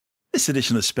This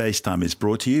edition of SpaceTime is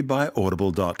brought to you by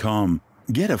Audible.com.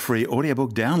 Get a free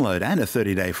audiobook download and a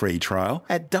 30-day free trial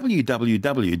at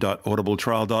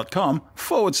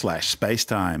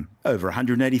www.audibletrial.com/spacetime. Over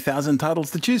 180,000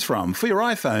 titles to choose from for your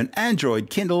iPhone,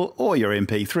 Android, Kindle, or your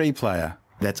MP3 player.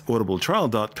 That's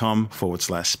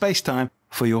audibletrial.com/spacetime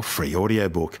for your free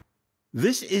audiobook.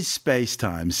 This is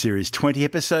SpaceTime Series 20,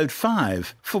 Episode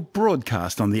 5, for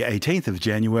broadcast on the 18th of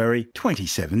January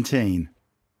 2017.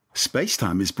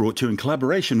 SpaceTime is brought to you in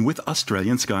collaboration with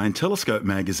Australian Sky and Telescope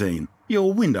magazine,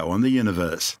 your window on the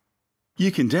universe. You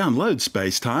can download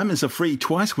SpaceTime as a free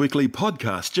twice-weekly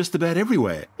podcast just about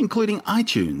everywhere, including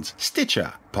iTunes,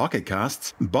 Stitcher, Pocket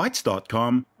Casts,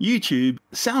 Bytes.com, YouTube,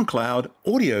 SoundCloud,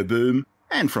 Audio Boom,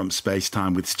 and from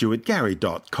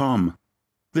spacetimewithstuartgary.com.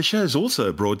 The show's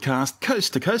also broadcast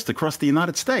coast to coast across the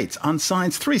United States on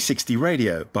Science 360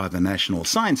 Radio by the National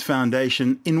Science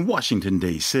Foundation in Washington,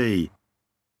 D.C.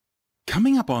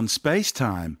 Coming up on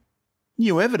SpaceTime,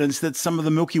 new evidence that some of the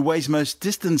Milky Way's most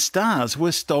distant stars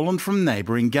were stolen from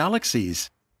neighbouring galaxies.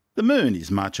 The Moon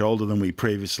is much older than we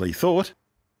previously thought,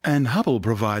 and Hubble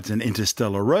provides an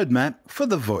interstellar roadmap for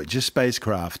the Voyager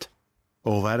spacecraft.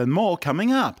 All that and more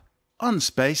coming up on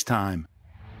SpaceTime.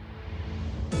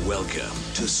 Welcome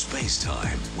to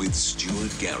SpaceTime with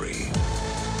Stuart Gary.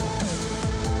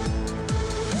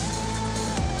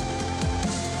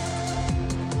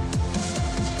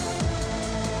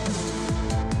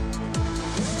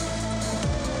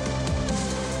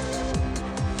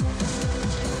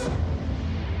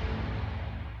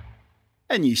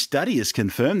 A new study has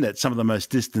confirmed that some of the most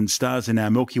distant stars in our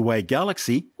Milky Way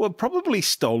galaxy were probably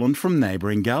stolen from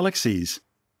neighbouring galaxies.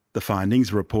 The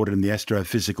findings, reported in the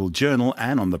Astrophysical Journal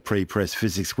and on the pre-press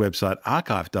physics website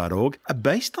archive.org, are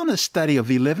based on a study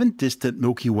of 11 distant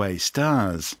Milky Way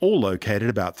stars, all located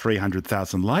about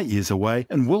 300,000 light-years away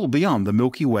and well beyond the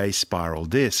Milky Way spiral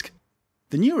disk.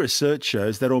 The new research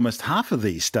shows that almost half of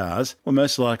these stars were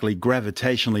most likely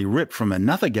gravitationally ripped from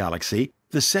another galaxy,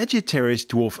 the Sagittarius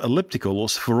Dwarf Elliptical or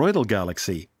Spheroidal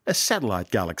Galaxy, a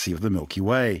satellite galaxy of the Milky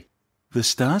Way. The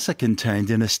stars are contained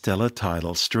in a stellar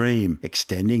tidal stream,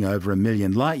 extending over 1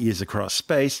 million light-years across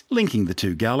space, linking the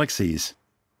two galaxies.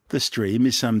 The stream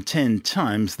is some 10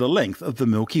 times the length of the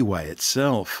Milky Way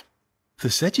itself. The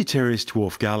Sagittarius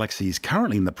Dwarf Galaxy is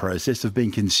currently in the process of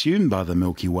being consumed by the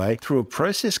Milky Way through a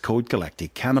process called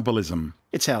galactic cannibalism.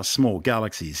 It's how small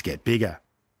galaxies get bigger.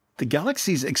 The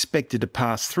galaxy is expected to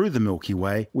pass through the Milky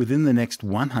Way within the next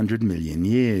 100 million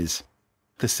years.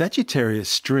 The Sagittarius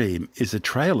stream is a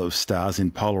trail of stars in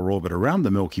polar orbit around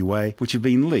the Milky Way which have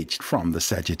been leached from the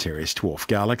Sagittarius Dwarf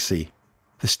Galaxy.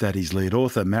 The study's lead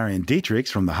author, Marion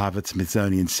Dietrichs from the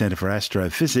Harvard-Smithsonian Center for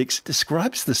Astrophysics,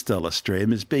 describes the stellar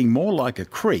stream as being more like a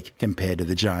creek compared to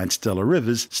the giant stellar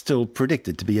rivers still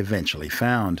predicted to be eventually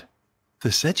found.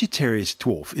 The Sagittarius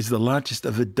Dwarf is the largest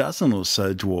of a dozen or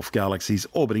so dwarf galaxies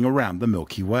orbiting around the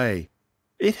Milky Way.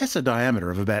 It has a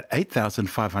diameter of about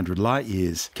 8,500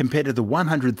 light-years, compared to the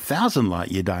 100,000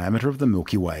 light-year diameter of the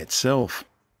Milky Way itself.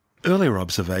 Earlier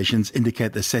observations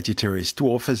indicate the Sagittarius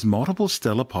Dwarf has multiple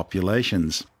stellar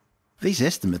populations. These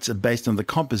estimates are based on the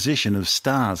composition of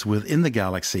stars within the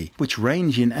galaxy, which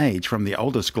range in age from the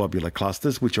oldest globular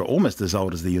clusters, which are almost as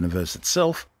old as the universe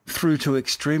itself, through to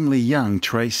extremely young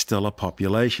trace stellar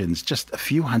populations, just a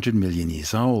few 100 million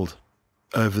years old.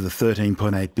 Over the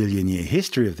 13.8 billion year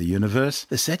history of the universe,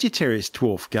 the Sagittarius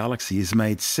Dwarf Galaxy has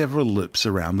made several loops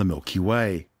around the Milky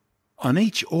Way. On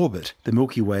each orbit, the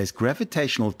Milky Way's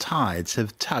gravitational tides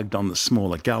have tugged on the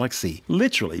smaller galaxy,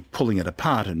 literally pulling it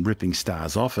apart and ripping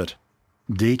stars off it.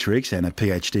 Dietrichs and a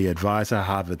PhD advisor,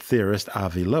 Harvard theorist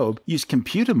Avi Loeb, used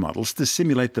computer models to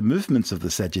simulate the movements of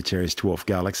the Sagittarius Dwarf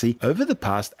Galaxy over the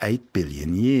past 8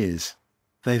 billion years.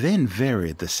 They then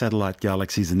varied the satellite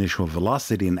galaxy's initial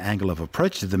velocity and angle of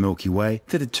approach to the Milky Way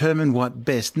to determine what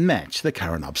best matched the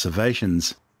current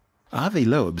observations. Avi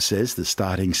Loeb says the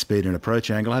starting speed and approach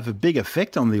angle have a big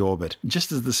effect on the orbit,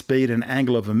 just as the speed and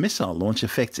angle of a missile launch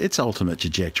affects its ultimate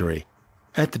trajectory.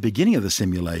 At the beginning of the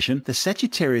simulation, the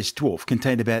Sagittarius Dwarf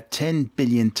contained about 10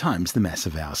 billion times the mass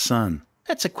of our Sun.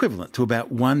 That's equivalent to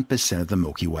about 1% of the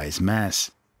Milky Way's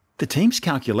mass. The team's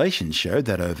calculations showed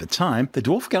that over time, the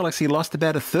dwarf galaxy lost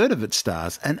about a third of its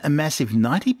stars and a massive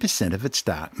 90% of its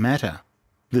dark matter.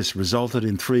 This resulted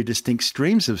in 3 distinct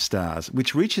streams of stars,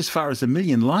 which reach as far as 1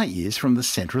 million light-years from the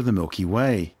centre of the Milky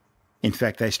Way. In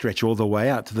fact, they stretch all the way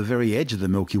out to the very edge of the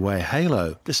Milky Way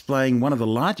halo, displaying one of the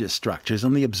largest structures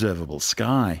on the observable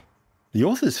sky. The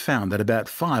authors found that about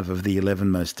 5 of the 11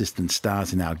 most distant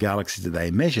stars in our galaxy that they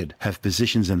measured have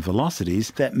positions and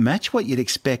velocities that match what you'd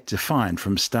expect to find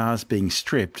from stars being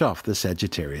stripped off the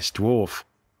Sagittarius Dwarf.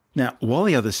 Now, while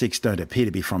the other 6 don't appear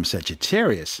to be from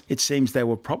Sagittarius, it seems they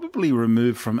were probably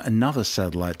removed from another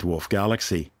satellite dwarf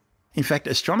galaxy. In fact,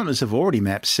 astronomers have already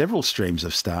mapped several streams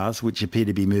of stars which appear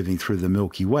to be moving through the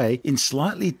Milky Way in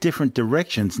slightly different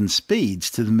directions and speeds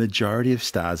to the majority of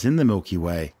stars in the Milky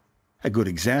Way. A good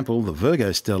example, the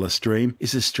Virgo stellar stream,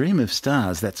 is a stream of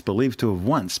stars that's believed to have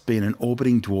once been an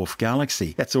orbiting dwarf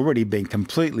galaxy that's already been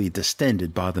completely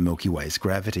distended by the Milky Way's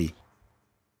gravity.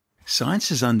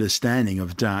 Science's understanding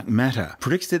of dark matter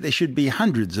predicts that there should be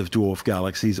hundreds of dwarf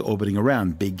galaxies orbiting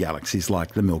around big galaxies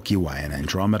like the Milky Way and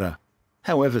Andromeda.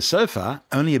 However, so far,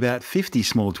 only about 50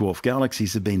 small dwarf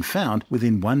galaxies have been found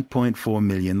within 1.4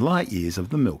 million light-years of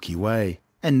the Milky Way.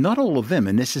 And not all of them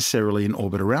are necessarily in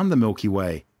orbit around the Milky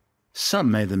Way.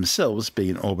 Some may themselves be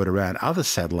in orbit around other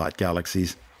satellite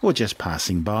galaxies, or just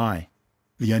passing by.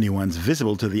 The only ones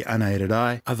visible to the unaided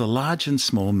eye are the Large and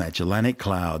Small Magellanic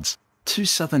Clouds, 2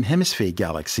 southern hemisphere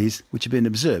galaxies which have been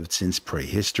observed since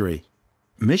prehistory.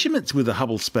 Measurements with the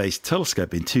Hubble Space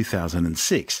Telescope in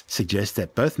 2006 suggest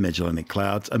that both Magellanic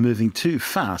Clouds are moving too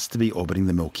fast to be orbiting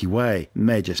the Milky Way,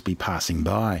 may just be passing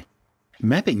by.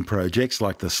 Mapping projects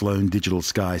like the Sloan Digital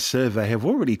Sky Survey have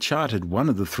already charted one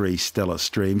of the 3 stellar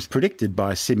streams predicted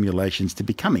by simulations to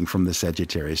be coming from the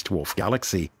Sagittarius dwarf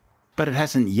galaxy, but it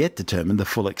hasn't yet determined the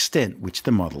full extent which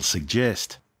the models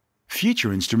suggest.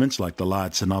 Future instruments like the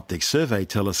Large Synoptic Survey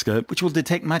Telescope, which will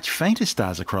detect much fainter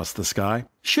stars across the sky,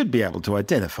 should be able to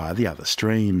identify the other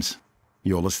streams.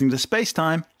 You're listening to Space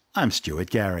Time. I'm Stuart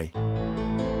Gary.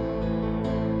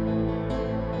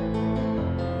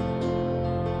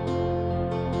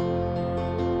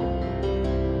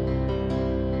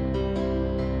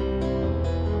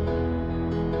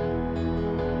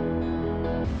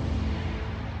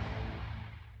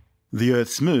 The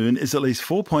Earth's moon is at least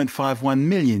 4.51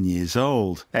 million years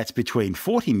old. That's between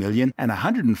 40 million and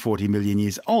 140 million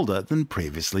years older than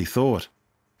previously thought.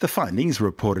 The findings,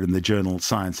 reported in the journal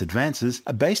Science Advances,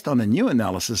 are based on a new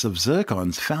analysis of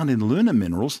zircons found in lunar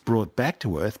minerals brought back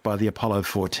to Earth by the Apollo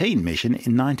 14 mission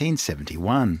in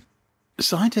 1971.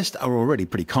 Scientists are already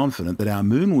pretty confident that our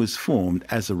moon was formed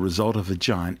as a result of a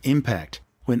giant impact,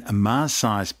 when a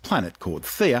Mars-sized planet called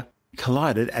Theia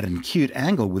collided at an acute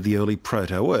angle with the early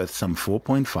proto-Earth some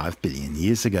 4.5 billion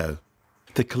years ago.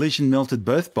 The collision melted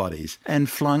both bodies and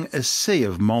flung a sea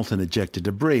of molten ejected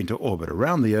debris into orbit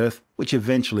around the Earth, which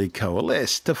eventually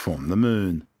coalesced to form the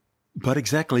Moon. But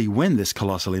exactly when this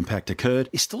colossal impact occurred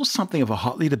is still something of a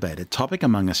hotly debated topic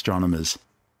among astronomers.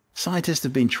 Scientists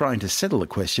have been trying to settle the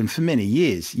question for many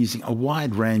years using a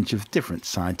wide range of different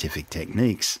scientific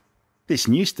techniques. This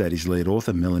new study's lead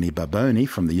author, Melanie Barboni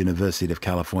from the University of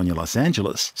California, Los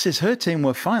Angeles, says her team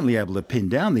were finally able to pin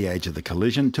down the age of the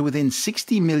collision to within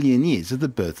 60 million years of the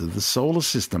birth of the solar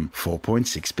system,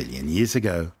 4.6 billion years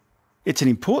ago. It's an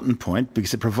important point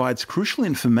because it provides crucial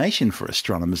information for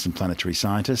astronomers and planetary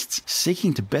scientists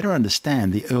seeking to better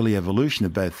understand the early evolution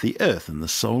of both the Earth and the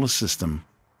solar system.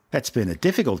 That's been a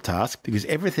difficult task because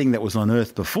everything that was on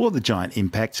Earth before the giant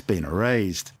impact's been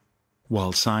erased.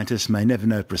 While scientists may never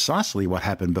know precisely what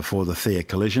happened before the Theia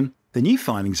collision, the new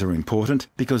findings are important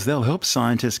because they'll help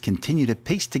scientists continue to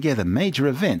piece together major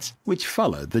events which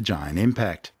followed the giant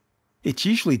impact. It's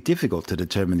usually difficult to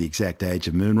determine the exact age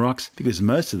of moon rocks because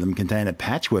most of them contain a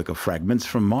patchwork of fragments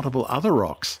from multiple other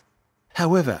rocks.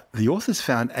 However, the authors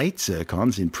found 8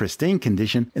 zircons in pristine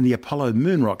condition in the Apollo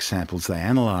moon rock samples they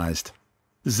analysed.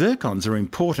 Zircons are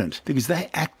important because they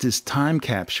act as time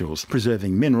capsules,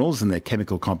 preserving minerals and their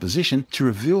chemical composition to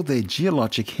reveal their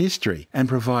geologic history and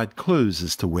provide clues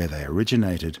as to where they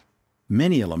originated.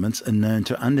 Many elements are known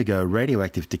to undergo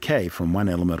radioactive decay from one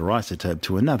element or isotope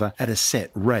to another at a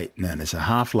set rate known as a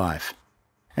half-life.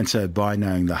 And so by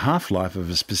knowing the half-life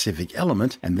of a specific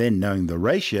element and then knowing the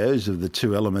ratios of the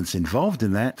 2 elements involved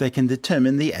in that, they can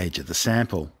determine the age of the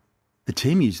sample. The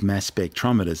team used mass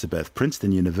spectrometers at both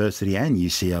Princeton University and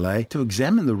UCLA to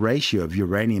examine the ratio of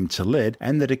uranium to lead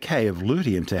and the decay of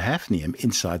lutetium to hafnium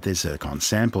inside their zircon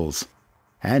samples.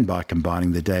 And by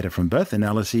combining the data from both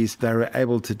analyses, they were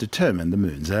able to determine the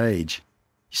Moon's age.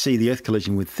 You see, the Earth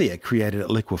collision with Theia created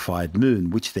a liquefied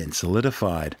Moon, which then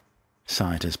solidified.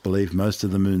 Scientists believe most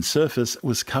of the Moon's surface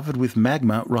was covered with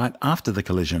magma right after the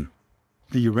collision.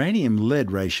 The uranium-lead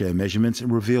ratio measurements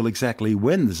reveal exactly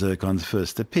when the zircons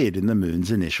first appeared in the Moon's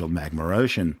initial magma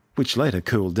ocean, which later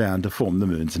cooled down to form the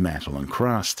Moon's mantle and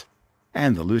crust.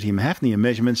 And the lutetium-hafnium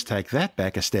measurements take that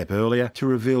back a step earlier to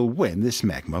reveal when this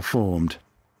magma formed.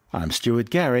 I'm Stuart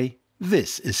Gary.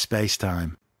 This is Space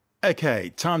Time.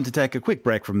 Okay, time to take a quick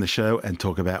break from the show and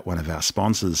talk about one of our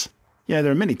sponsors. Yeah,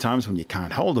 there are many times when you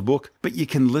can't hold a book, but you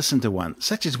can listen to one,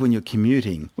 such as when you're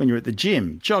commuting, when you're at the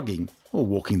gym, jogging, or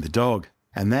walking the dog.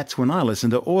 And that's when I listen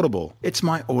to Audible. It's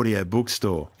my audio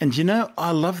bookstore. And you know,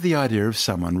 I love the idea of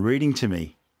someone reading to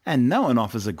me. And no one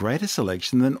offers a greater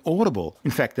selection than Audible.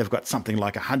 In fact, they've got something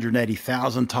like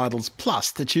 180,000 titles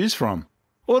plus to choose from.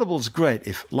 Audible's great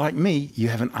if, like me, you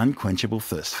have an unquenchable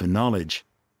thirst for knowledge.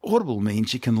 Audible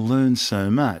means you can learn so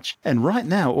much. And right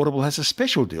now, Audible has a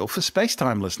special deal for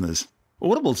SpaceTime listeners.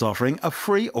 Audible's offering a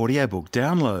free audiobook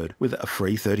download with a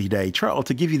free 30-day trial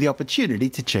to give you the opportunity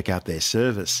to check out their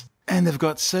service. And they've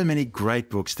got so many great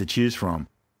books to choose from.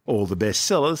 All the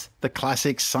bestsellers, the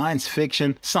classics, science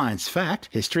fiction, science fact,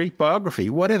 history, biography,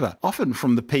 whatever, often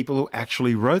from the people who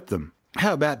actually wrote them.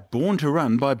 How about Born to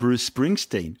Run by Bruce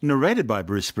Springsteen, narrated by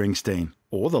Bruce Springsteen?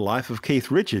 Or The Life of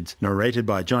Keith Richards, narrated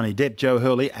by Johnny Depp, Joe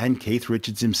Hurley and Keith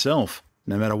Richards himself.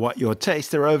 No matter what your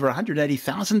taste, there are over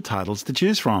 180,000 titles to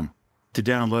choose from. To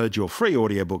download your free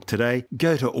audiobook today,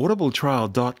 go to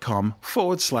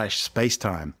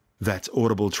audibletrial.com/spacetime. That's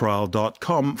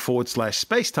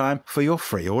audibletrial.com/spacetime for your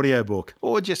free audiobook.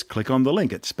 Or just click on the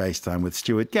link at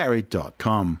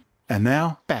spacetimewithstuartgary.com. And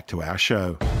now, back to our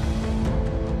show.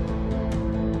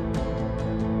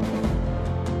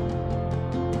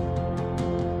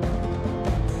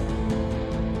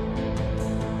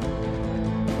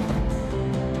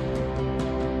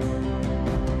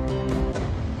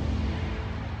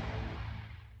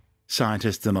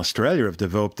 Scientists in Australia have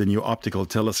developed a new optical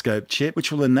telescope chip which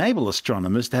will enable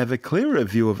astronomers to have a clearer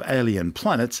view of alien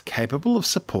planets capable of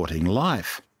supporting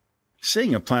life.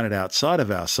 Seeing a planet outside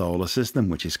of our solar system,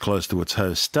 which is close to its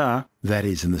host star, that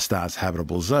is in the star's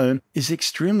habitable zone, is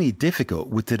extremely difficult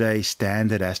with today's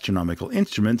standard astronomical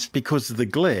instruments because of the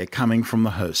glare coming from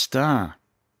the host star.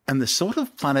 And the sort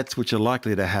of planets which are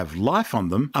likely to have life on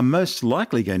them are most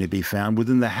likely going to be found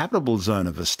within the habitable zone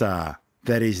of a star.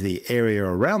 That is the area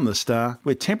around the star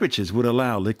where temperatures would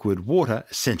allow liquid water,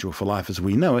 essential for life as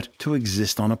we know it, to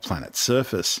exist on a planet's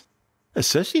surface.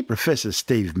 Associate Professor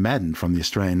Steve Madden from the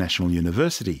Australian National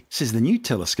University says the new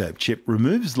telescope chip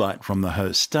removes light from the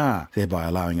host star, thereby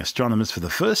allowing astronomers for the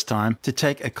first time to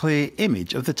take a clear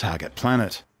image of the target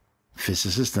planet.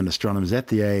 Physicists and astronomers at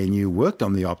the ANU worked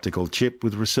on the optical chip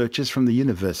with researchers from the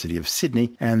University of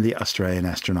Sydney and the Australian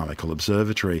Astronomical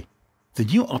Observatory. The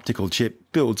new optical chip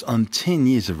builds on 10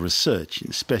 years of research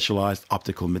in specialised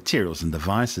optical materials and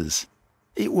devices.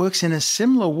 It works in a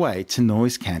similar way to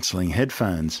noise-cancelling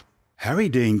headphones. Harry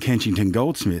Dean Kensington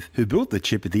Goldsmith, who built the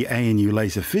chip at the ANU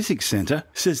Laser Physics Centre,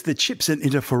 says the chip's an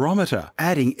interferometer,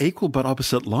 adding equal but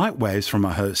opposite light waves from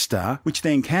a host star, which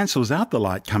then cancels out the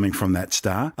light coming from that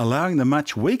star, allowing the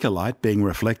much weaker light being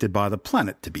reflected by the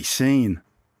planet to be seen.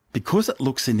 Because it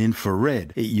looks in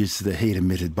infrared, it uses the heat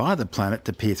emitted by the planet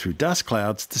to peer through dust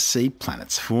clouds to see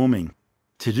planets forming.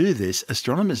 To do this,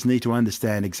 astronomers need to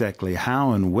understand exactly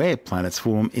how and where planets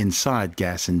form inside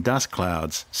gas and dust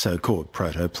clouds, so-called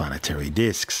protoplanetary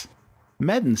disks.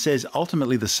 Madden says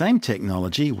ultimately the same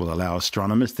technology will allow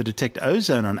astronomers to detect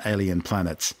ozone on alien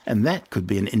planets, and that could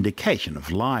be an indication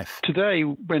of life. Today,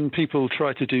 when people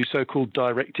try to do so-called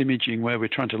direct imaging, where we're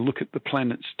trying to look at the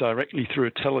planets directly through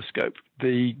a telescope,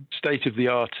 the state of the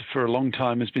art for a long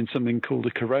time has been something called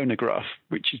a coronagraph,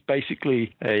 which is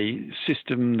basically a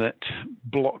system that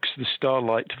blocks the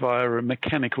starlight via a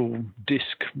mechanical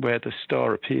disk where the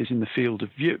star appears in the field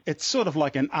of view. It's sort of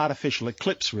like an artificial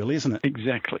eclipse, really, isn't it?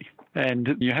 Exactly.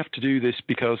 And you have to do this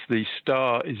because the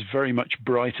star is very much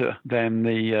brighter than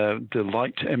the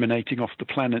light emanating off the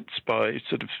planets by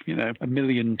sort of, a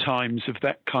million times of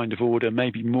that kind of order,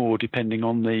 maybe more, depending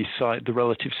on the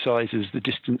relative sizes, the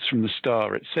distance from the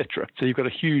star, etc. So you've got a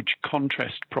huge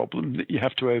contrast problem that you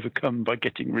have to overcome by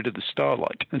getting rid of the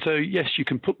starlight. And so, yes, you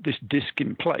can put this disk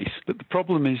in place, but the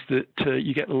problem is that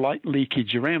you get light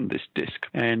leakage around this disk.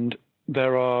 And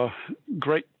there are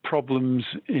great problems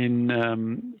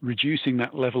in reducing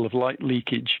that level of light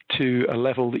leakage to a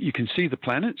level that you can see the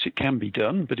planets. It can be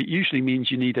done, but it usually means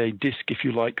you need a disk, if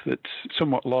you like, that's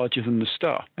somewhat larger than the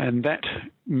star. And that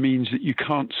means that you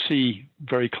can't see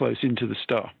very close into the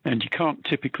star. And you can't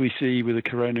typically see with a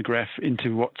coronagraph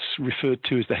into what's referred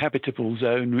to as the habitable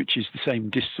zone, which is the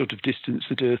same sort of distance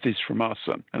that Earth is from our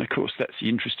sun. And of course, that's the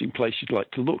interesting place you'd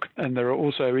like to look. And there are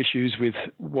also issues with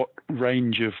what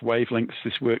range of wavelengths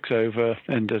this works over,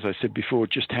 and as I said before,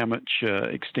 just how much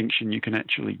extinction you can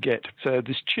actually get. So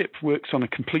this chip works on a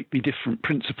completely different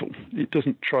principle. It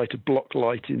doesn't try to block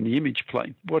light in the image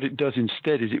plane. What it does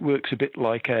instead is it works a bit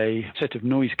like a set of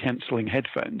noise-cancelling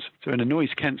headphones. So in a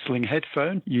noise-cancelling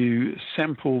headphone, you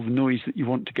sample the noise that you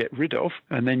want to get rid of,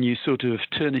 and then you sort of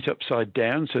turn it upside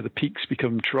down so the peaks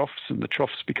become troughs and the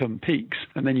troughs become peaks,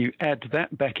 and then you add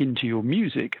that back into your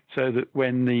music so that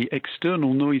when the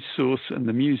external noise source and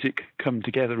the music come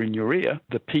together in your ear,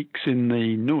 the peaks in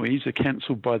the noise are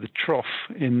cancelled by the trough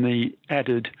in the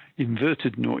added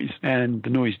inverted noise, and the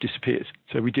noise disappears.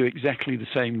 So we do exactly the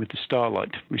same with the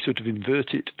starlight. We sort of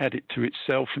invert it, add it to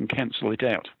itself, and cancel it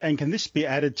out. And can this be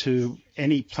added to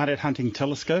any planet hunting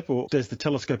telescope, or does the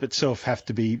telescope itself have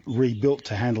to be rebuilt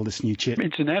to handle this new chip?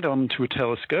 It's an add-on to a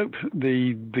telescope.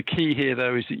 The key here,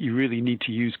 though, is that you really need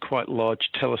to use quite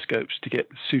large telescopes to get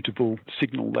suitable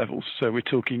signal levels. So we're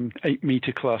talking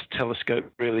 8-meter class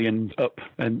telescope really and up.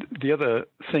 And the other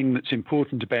thing that's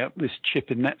important about this chip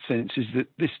in that sense is that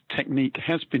this technique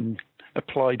has been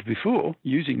applied before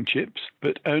using chips,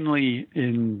 but only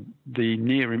in the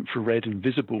near-infrared and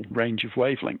visible range of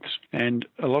wavelengths. And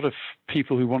a lot of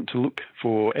people who want to look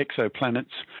for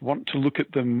exoplanets want to look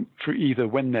at them for either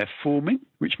when they're forming,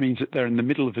 which means that they're in the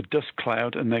middle of a dust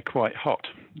cloud and they're quite hot.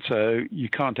 So you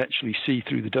can't actually see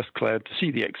through the dust cloud to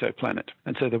see the exoplanet.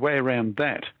 And so the way around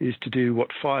that is to do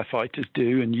what firefighters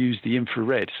do and use the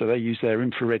infrared. So they use their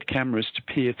infrared cameras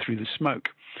to peer through the smoke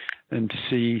and to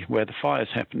see where the fire's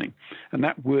happening. And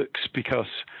that works because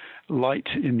light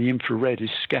in the infrared is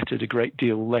scattered a great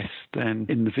deal less than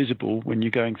in the visible when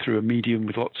you're going through a medium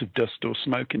with lots of dust or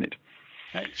smoke in it.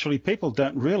 Actually, people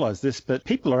don't realise this, but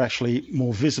people are actually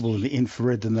more visible in the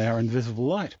infrared than they are in visible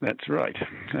light. That's right.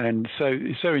 And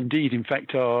so indeed, in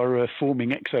fact, are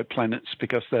forming exoplanets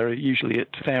because they're usually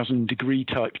at 1,000-degree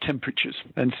type temperatures.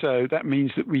 And so that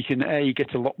means that we can, A,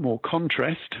 get a lot more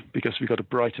contrast because we've got a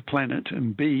brighter planet,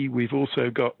 and B, we've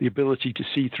also got the ability to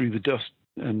see through the dust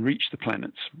and reach the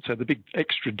planets. So the big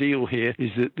extra deal here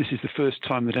is that this is the first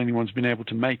time that anyone's been able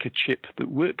to make a chip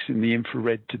that works in the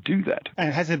infrared to do that.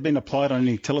 And has it been applied on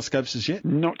any telescopes as yet?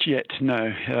 Not yet,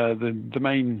 no. The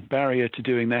main barrier to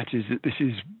doing that is that this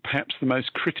is perhaps the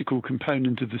most critical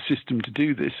component of the system to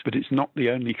do this, but it's not the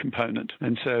only component.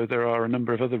 And so there are a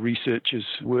number of other researchers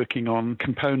working on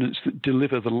components that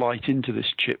deliver the light into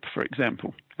this chip, for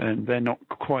example. And they're not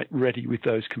quite ready with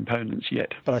those components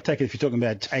yet. But I take it if you're talking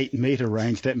about 8-meter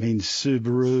range, that means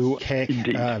Subaru, Keck,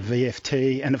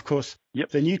 VFT, and of course,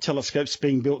 the new telescopes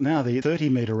being built now, the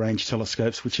 30-meter range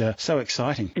telescopes, which are so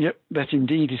exciting. Yep, that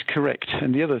indeed is correct.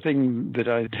 And the other thing that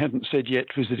I hadn't said yet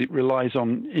was that it relies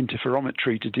on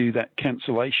interferometry to do that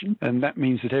cancellation. And that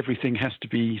means that everything has to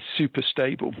be super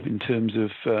stable in terms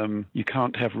of you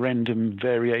can't have random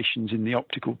variations in the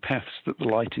optical paths that the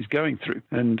light is going through.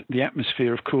 And the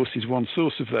atmosphere, of course, is one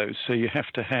source of those. So you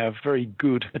have to have very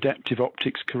good adaptive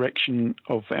optics correction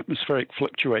of atmospheric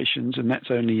fluctuations, and that's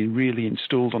only really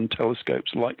installed on telescopes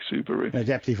like Subaru.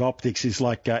 Adaptive optics is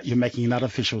like you're making an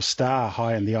artificial star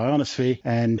high in the ionosphere,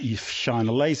 and you shine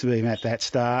a laser beam at that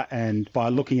star, and by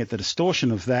looking at the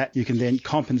distortion of that, you can then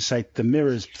compensate the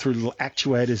mirrors through little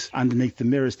actuators underneath the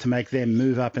mirrors to make them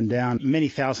move up and down many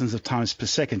thousands of times per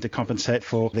second to compensate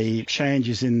for the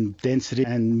changes in density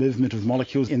and movement of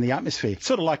molecules in the atmosphere. It's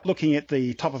sort of like looking at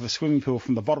the top of a swimming pool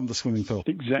from the bottom of the swimming pool.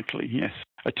 Exactly, yes.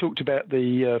 I talked about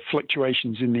the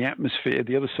fluctuations in the atmosphere.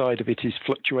 The other side of it is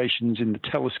fluctuations in the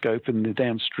telescope and the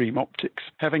downstream optics.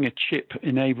 Having a chip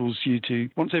enables you to,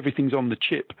 once everything's on the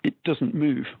chip, it doesn't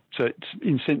move. So it's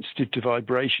insensitive to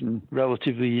vibration,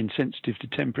 relatively insensitive to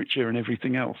temperature and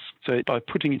everything else. So by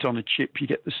putting it on a chip, you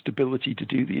get the stability to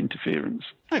do the interference.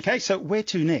 Okay, so where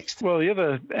to next? Well, the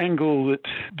other angle that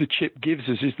the chip gives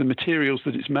us is the materials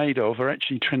that it's made of are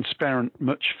actually transparent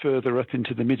much further up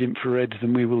into the mid-infrared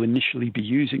than we will initially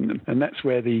be using them. And that's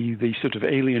where the sort of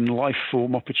alien life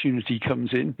form opportunity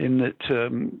comes in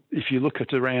that if you look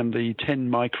at around the 10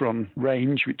 micron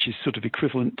range, which is sort of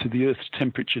equivalent to the Earth's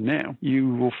temperature now,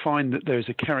 you will find that there's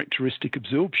a characteristic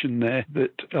absorption there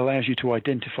that allows you to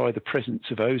identify the presence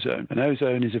of ozone. And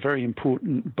ozone is a very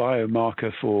important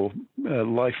biomarker for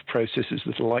life processes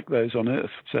that are like those on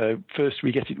Earth. So first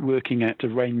we get it working at a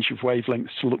range of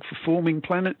wavelengths to look for forming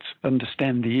planets,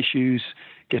 understand the issues,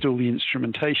 get all the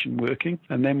instrumentation working,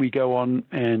 and then we go on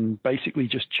and basically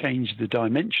just change the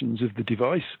dimensions of the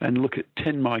device and look at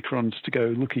 10 microns to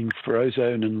go looking for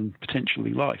ozone and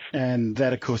potentially life. And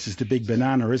that, of course, is the big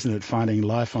banana, isn't it, finding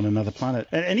life on another planet?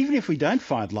 And even if we don't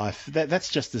find life, that's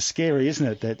just as scary, isn't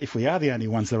it, that if we are the only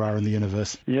ones there are in the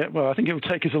universe? Yeah, well, I think it will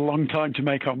take us a long time to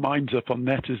make our minds up on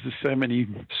that, as there's so many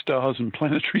stars and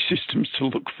planetary systems to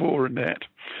look for and at.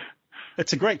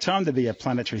 It's a great time to be a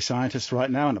planetary scientist right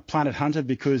now and a planet hunter,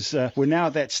 because we're now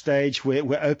at that stage where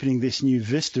we're opening this new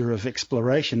vista of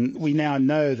exploration. We now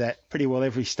know that pretty well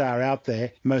every star out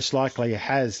there most likely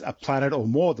has a planet or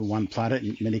more than one planet,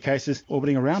 in many cases,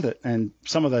 orbiting around it. And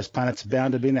some of those planets are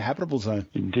bound to be in the habitable zone.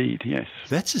 Indeed, yes.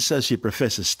 That's Associate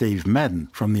Professor Steve Madden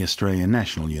from the Australian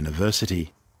National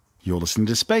University. You're listening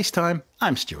to Space Time.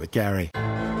 I'm Stuart Gary.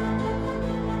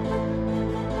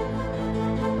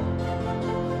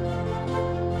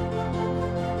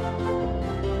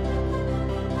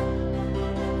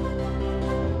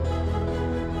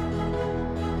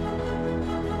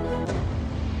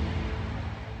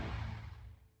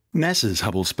 NASA's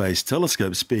Hubble Space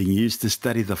Telescope is being used to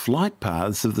study the flight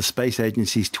paths of the space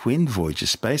agency's twin Voyager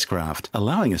spacecraft,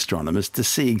 allowing astronomers to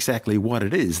see exactly what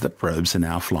it is that probes are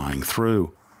now flying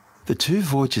through. The two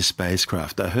Voyager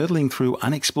spacecraft are hurtling through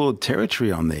unexplored territory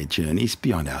on their journeys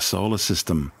beyond our solar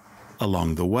system.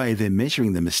 Along the way, they're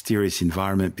measuring the mysterious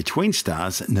environment between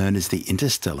stars known as the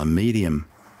interstellar medium.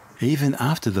 Even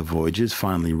after the Voyagers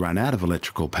finally run out of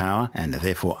electrical power and are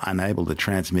therefore unable to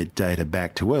transmit data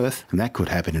back to Earth, and that could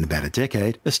happen in about a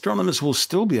decade, astronomers will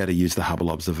still be able to use the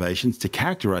Hubble observations to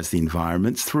characterise the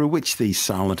environments through which these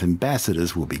silent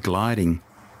ambassadors will be gliding.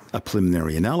 A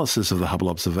preliminary analysis of the Hubble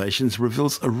observations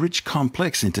reveals a rich,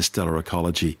 complex interstellar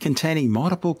ecology containing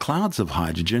multiple clouds of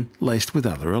hydrogen laced with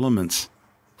other elements.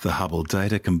 The Hubble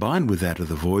data combined with that of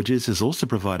the Voyagers has also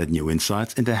provided new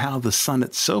insights into how the Sun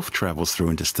itself travels through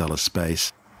interstellar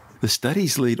space. The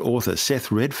study's lead author,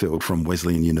 Seth Redfield from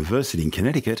Wesleyan University in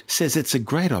Connecticut, says it's a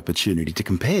great opportunity to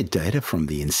compare data from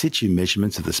the in situ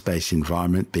measurements of the space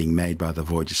environment being made by the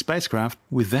Voyager spacecraft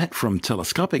with that from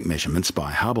telescopic measurements by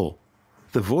Hubble.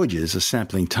 The Voyagers are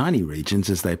sampling tiny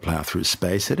regions as they plough through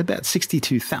space at about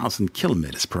 62,000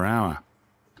 kilometres per hour.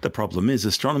 The problem is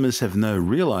astronomers have no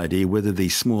real idea whether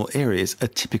these small areas are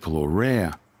typical or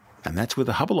rare. And that's where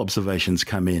the Hubble observations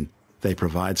come in. They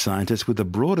provide scientists with a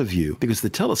broader view because the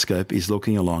telescope is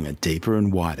looking along a deeper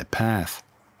and wider path.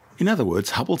 In other words,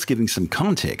 Hubble's giving some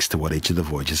context to what each of the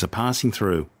Voyagers are passing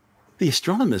through. The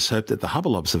astronomers hope that the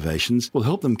Hubble observations will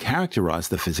help them characterise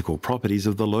the physical properties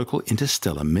of the local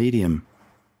interstellar medium.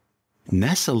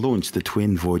 NASA launched the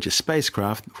twin Voyager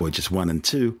spacecraft, Voyagers 1 and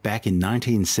 2, back in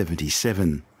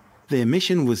 1977. Their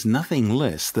mission was nothing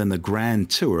less than a grand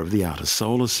tour of the outer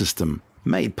solar system,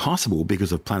 made possible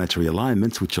because of planetary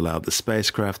alignments which allowed the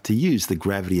spacecraft to use the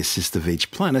gravity assist of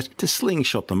each planet to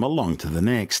slingshot them along to the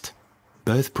next.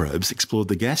 Both probes explored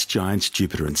the gas giants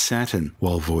Jupiter and Saturn,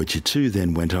 while Voyager 2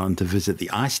 then went on to visit the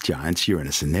ice giants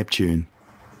Uranus and Neptune.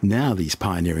 Now these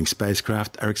pioneering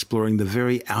spacecraft are exploring the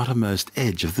very outermost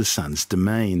edge of the Sun's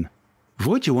domain.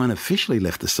 Voyager 1 officially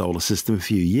left the solar system a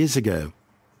few years ago.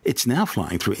 It's now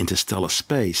flying through interstellar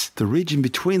space, the region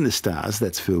between the stars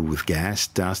that's filled with gas,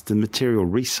 dust and material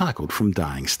recycled from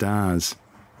dying stars.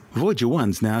 Voyager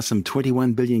 1's now some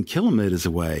 21 billion kilometres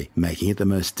away, making it the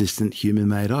most distant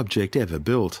human-made object ever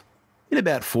built. In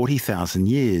about 40,000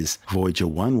 years, Voyager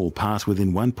 1 will pass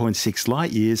within 1.6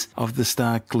 light-years of the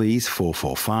star Gliese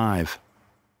 445.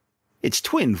 Its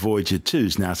twin Voyager 2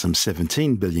 is now some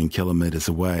 17 billion kilometres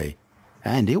away,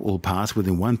 and it will pass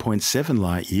within 1.7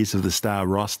 light-years of the star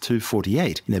Ross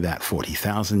 248 in about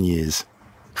 40,000 years.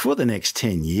 For the next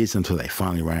 10 years, until they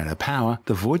finally run out of power,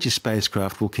 the Voyager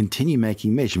spacecraft will continue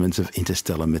making measurements of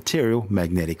interstellar material,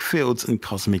 magnetic fields and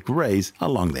cosmic rays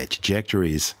along their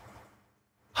trajectories.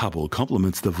 Hubble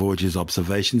complements the Voyager's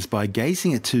observations by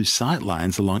gazing at two sight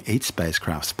lines along each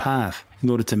spacecraft's path in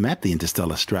order to map the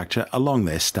interstellar structure along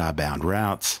their star-bound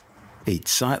routes. Each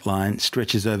sight line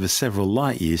stretches over several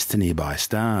light-years to nearby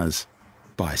stars.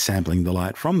 By sampling the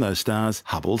light from those stars,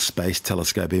 Hubble's Space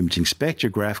Telescope Imaging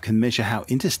Spectrograph can measure how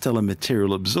interstellar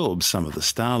material absorbs some of the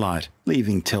starlight,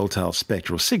 leaving telltale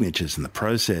spectral signatures in the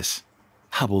process.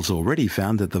 Hubble's already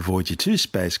found that the Voyager 2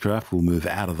 spacecraft will move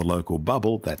out of the local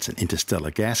bubble, that's an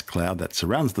interstellar gas cloud that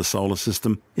surrounds the solar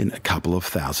system, in a couple of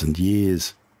thousand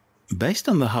years. Based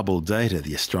on the Hubble data,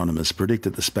 the astronomers predict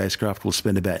that the spacecraft will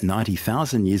spend about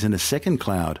 90,000 years in a second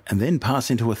cloud and then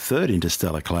pass into a third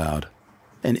interstellar cloud.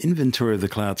 An inventory of the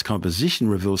cloud's composition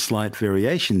reveals slight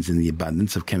variations in the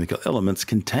abundance of chemical elements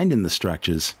contained in the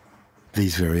structures.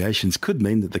 These variations could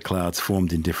mean that the clouds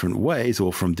formed in different ways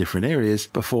or from different areas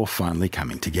before finally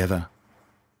coming together.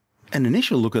 An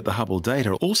initial look at the Hubble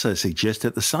data also suggests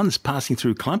that the Sun's passing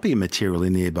through clumpier material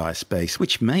in nearby space,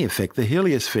 which may affect the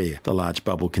heliosphere, the large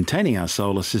bubble containing our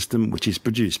solar system, which is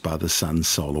produced by the Sun's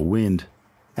solar wind.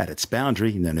 At its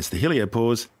boundary, known as the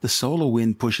heliopause, the solar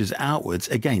wind pushes outwards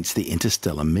against the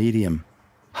interstellar medium.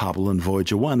 Hubble and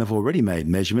Voyager 1 have already made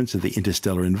measurements of the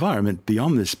interstellar environment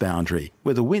beyond this boundary,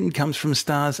 where the wind comes from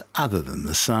stars other than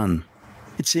the Sun.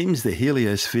 It seems the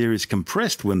heliosphere is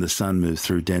compressed when the Sun moves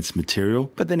through dense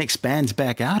material, but then expands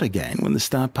back out again when the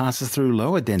star passes through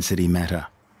lower density matter.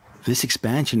 This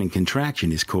expansion and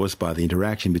contraction is caused by the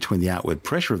interaction between the outward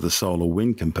pressure of the solar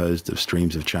wind composed of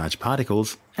streams of charged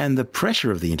particles and the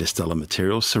pressure of the interstellar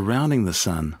material surrounding the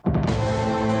Sun.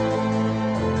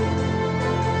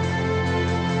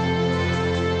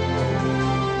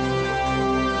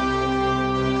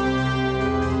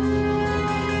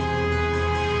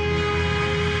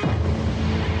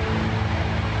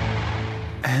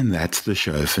 And that's the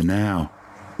show for now.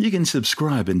 You can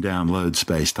subscribe and download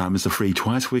SpaceTime as a free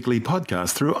twice-weekly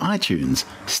podcast through iTunes,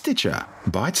 Stitcher,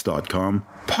 Bytes.com,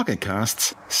 Pocket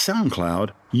Casts,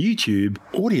 SoundCloud, YouTube,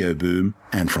 Audio Boom,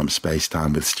 and from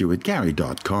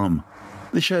SpaceTimeWithStuartGary.com.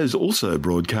 The show's also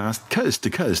broadcast coast to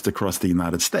coast across the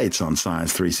United States on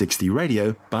Science 360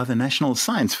 Radio by the National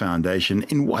Science Foundation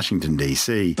in Washington,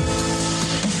 D.C.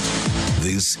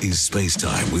 This is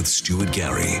SpaceTime with Stuart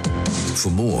Gary.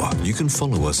 For more, you can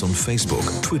follow us on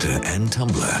Facebook, Twitter, and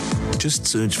Tumblr. Just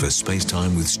search for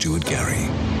SpaceTime with Stuart Gary.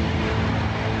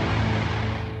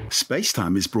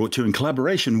 SpaceTime is brought to you in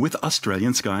collaboration with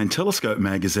Australian Sky and Telescope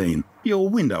magazine, your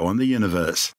window on the universe.